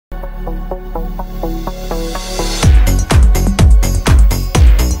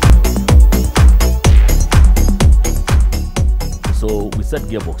set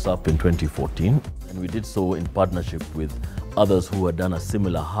Gearbox up in 2014, and we did so in partnership with others who had done a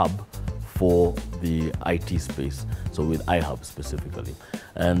similar hub for the IT space, so with iHub specifically.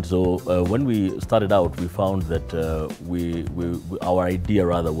 And so when we started out, we found that our idea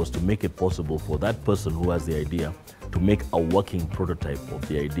rather was to make it possible for that person who has the idea to make a working prototype of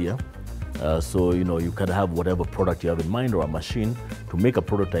the idea. So you can have whatever product you have in mind or a machine to make a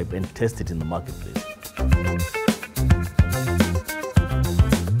prototype and test it in the marketplace.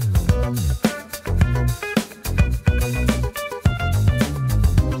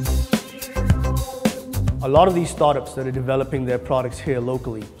 A lot of these startups that are developing their products here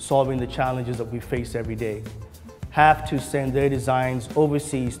locally, solving the challenges that we face every day, have to send their designs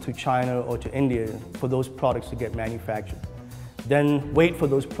overseas to China or to India for those products to get manufactured. Then wait for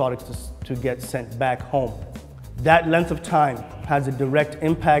those products to get sent back home. That length of time has a direct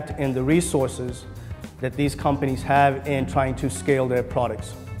impact in the resources that these companies have in trying to scale their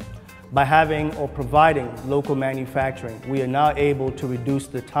products. By having or providing local manufacturing, we are now able to reduce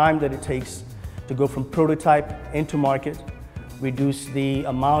the time that it takes to go from prototype into market, reduce the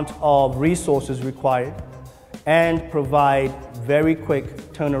amount of resources required, and provide very quick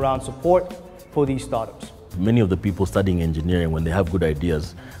turnaround support for these startups. Many of the people studying engineering, when they have good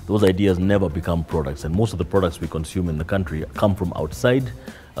ideas, those ideas never become products, and most of the products we consume in the country come from outside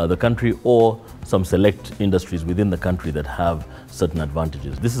the country or some select industries within the country that have certain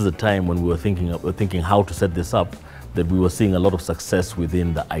advantages. This is a time when we were thinking how to set this up, that we were seeing a lot of success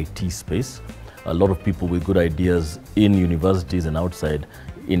within the IT space. A lot of people with good ideas in universities and outside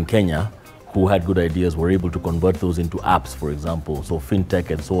in Kenya who had good ideas were able to convert those into apps, for example. So fintech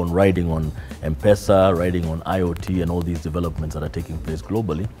and so on, riding on M-Pesa, riding on IoT and all these developments that are taking place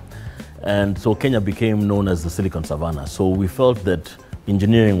globally. And so Kenya became known as the Silicon Savannah. So we felt that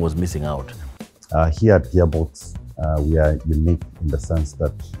engineering was missing out. Here at Gearbox, we are unique in the sense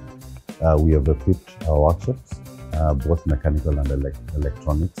that we have equipped our workshops, both mechanical and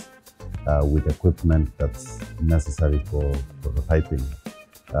electronics, with equipment that's necessary for prototyping.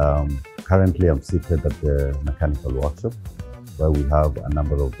 Currently, I'm seated at the mechanical workshop, where we have a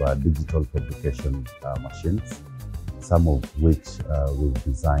number of digital fabrication machines, some of which we've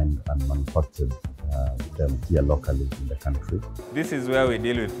designed and manufactured them here locally in the country. This is where we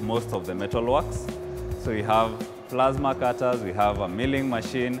deal with most of the metal works. So we have plasma cutters, we have a milling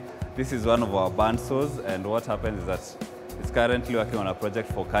machine. This is one of our bandsaws, and what happens is that it's currently working on a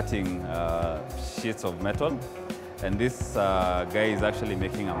project for cutting sheets of metal. And this guy is actually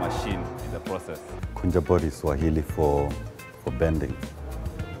making a machine in the process. Kunja board is Swahili for bending.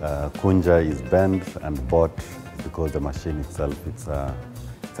 Kunja is bend, and bot because the machine itself, it's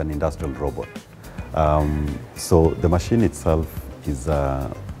an industrial robot. So the machine itself is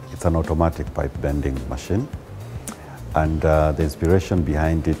it's an automatic pipe bending machine. And the inspiration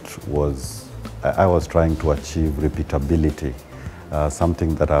behind it was, I was trying to achieve repeatability.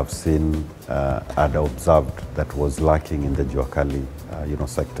 Something that I've seen and observed that was lacking in the Juakali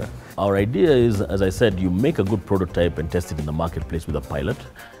sector. Our idea is, as I said, you make a good prototype and test it in the marketplace with a pilot,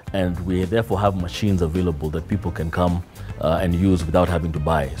 and we therefore have machines available that people can come and use without having to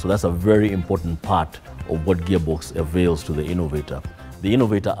buy. So that's a very important part of what Gearbox avails to the innovator. The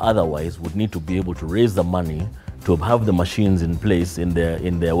innovator otherwise would need to be able to raise the money to have the machines in place in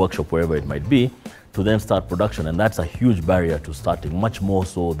their workshop, wherever it might be, to then start production. And that's a huge barrier to starting, much more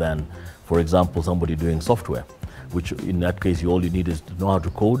so than, for example, somebody doing software, which in that case, all you need is to know how to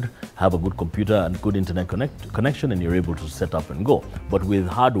code, have a good computer and good internet connection, and you're able to set up and go. But with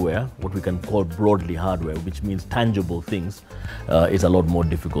hardware, what we can call broadly hardware, which means tangible things, it's a lot more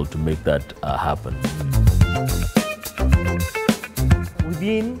difficult to make that happen.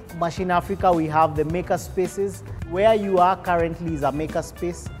 Within Machine Africa, we have the maker spaces. Where you are currently is a maker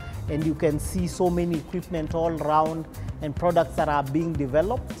space, and you can see so many equipment all around and products that are being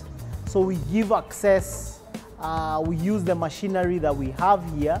developed. So we give access, we use the machinery that we have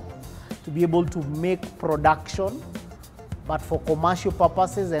here to be able to make production, but for commercial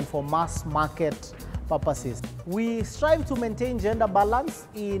purposes and for mass market purposes. We strive to maintain gender balance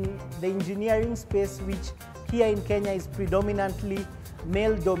in the engineering space, which here in Kenya is predominantly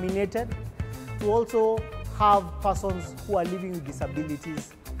male dominated. We also have persons who are living with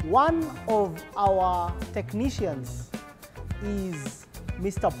disabilities. One of our technicians is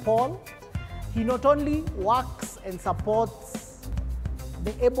Mr. Paul. He not only works and supports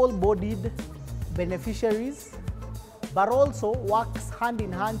the able-bodied beneficiaries, but also works hand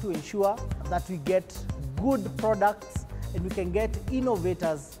in hand to ensure that we get good products and we can get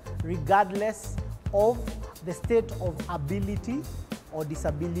innovators regardless of the state of ability or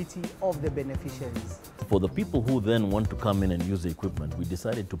disability of the beneficiaries. For the people who then want to come in and use the equipment, we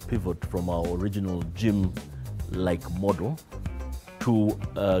decided to pivot from our original gym-like model to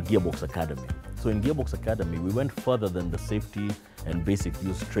Gearbox Academy. So in Gearbox Academy, we went further than the safety and basic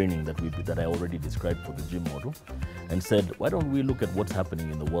use training that I already described for the gym model, and said, why don't we look at what's happening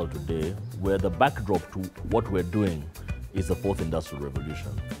in the world today, where the backdrop to what we're doing is the fourth industrial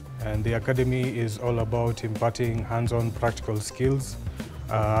revolution. And the Academy is all about imparting hands-on practical skills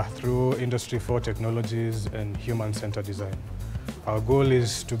through Industry 4 technologies and human-centered design. Our goal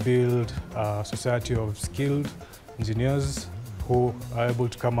is to build a society of skilled engineers who are able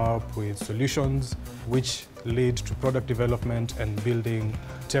to come up with solutions which lead to product development and building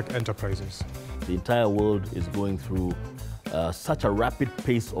tech enterprises. The entire world is going through such a rapid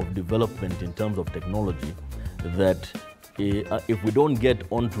pace of development in terms of technology that if we don't get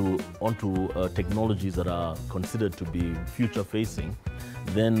onto technologies that are considered to be future-facing,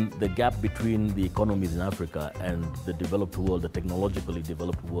 then the gap between the economies in Africa and the developed world, the technologically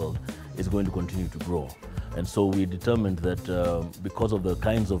developed world, is going to continue to grow. And so we determined that because of the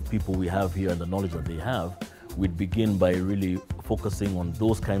kinds of people we have here and the knowledge that they have, we'd begin by really focusing on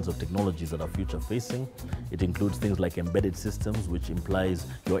those kinds of technologies that are future-facing. It includes things like embedded systems, which implies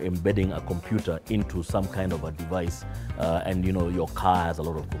you're embedding a computer into some kind of a device. And you know, your car has a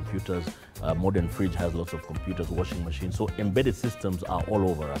lot of computers. Modern fridge has lots of computers, washing machines. So embedded systems are all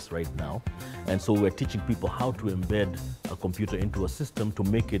over us right now. And so we're teaching people how to embed a computer into a system to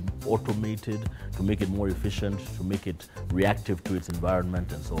make it automated, to make it more efficient, to make it reactive to its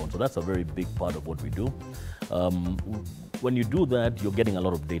environment and so on. So that's a very big part of what we do. When you do that, you're getting a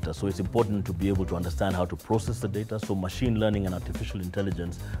lot of data. So it's important to be able to understand how to process the data. So machine learning and artificial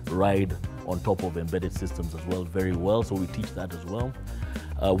intelligence ride on top of embedded systems as well very well. So we teach that as well.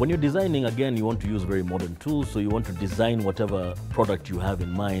 When you're designing, again, you want to use very modern tools. So you want to design whatever product you have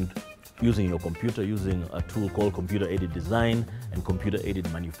in mind using your computer, using a tool called computer-aided design and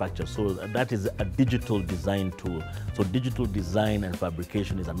computer-aided manufacture. So that is a digital design tool. So digital design and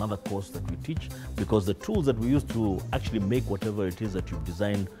fabrication is another course that we teach, because the tools that we use to actually make whatever it is that you've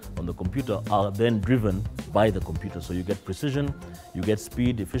designed on the computer are then driven by the computer. So you get precision, you get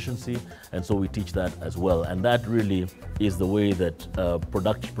speed, efficiency, and so we teach that as well. And that really is the way that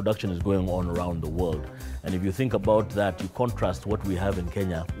production is going on around the world. And if you think about that, you contrast what we have in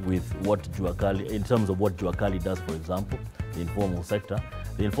Kenya with what Juakali, in terms of what Juakali does, for example, the informal sector.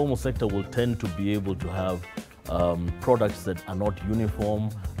 The informal sector will tend to be able to have products that are not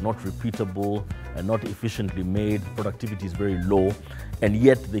uniform, not repeatable, and not efficiently made. Productivity is very low, and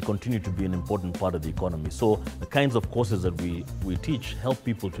yet they continue to be an important part of the economy. So the kinds of courses that we teach help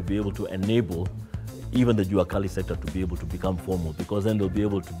people to be able to enable even the Juakali sector to be able to become formal, because then they'll be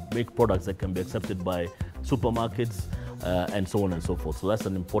able to make products that can be accepted by supermarkets and so on and so forth. So that's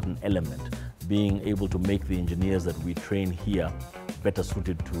an important element, being able to make the engineers that we train here better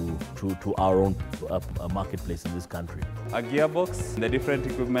suited to our own marketplace in this country. A gearbox, the different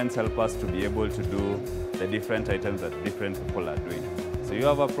equipments help us to be able to do the different items that different people are doing. So you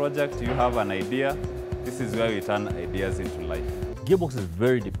have a project, you have an idea, this is where we turn ideas into life. Gearbox is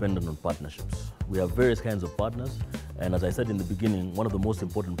very dependent on partnerships. We have various kinds of partners, and as I said in the beginning, one of the most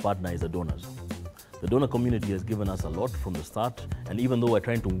important partners is the donors. The donor community has given us a lot from the start, and even though we're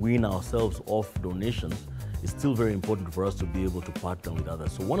trying to wean ourselves off donations, it's still very important for us to be able to partner with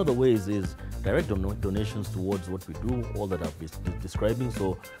others. So one of the ways is direct donations towards what we do, all that I've been describing.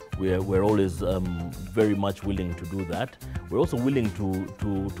 So we're always very much willing to do that. We're also willing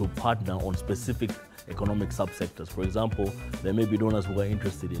to partner on specific economic subsectors. For example, there may be donors who are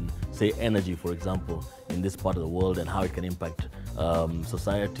interested in, say, energy, for example, in this part of the world and how it can impact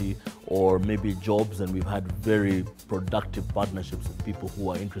society, or maybe jobs, and we've had very productive partnerships with people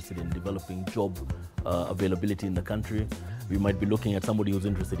who are interested in developing job availability in the country. We might be looking at somebody who's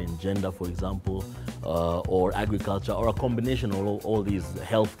interested in gender, for example, or agriculture, or a combination of all these,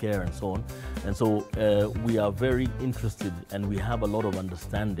 healthcare and so on. And so we are very interested, and we have a lot of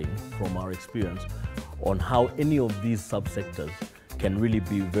understanding from our experience on how any of these subsectors can really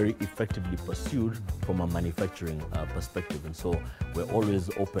be very effectively pursued from a manufacturing perspective. And so we're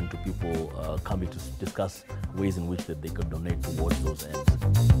always open to people coming to discuss ways in which that they could donate towards those ends.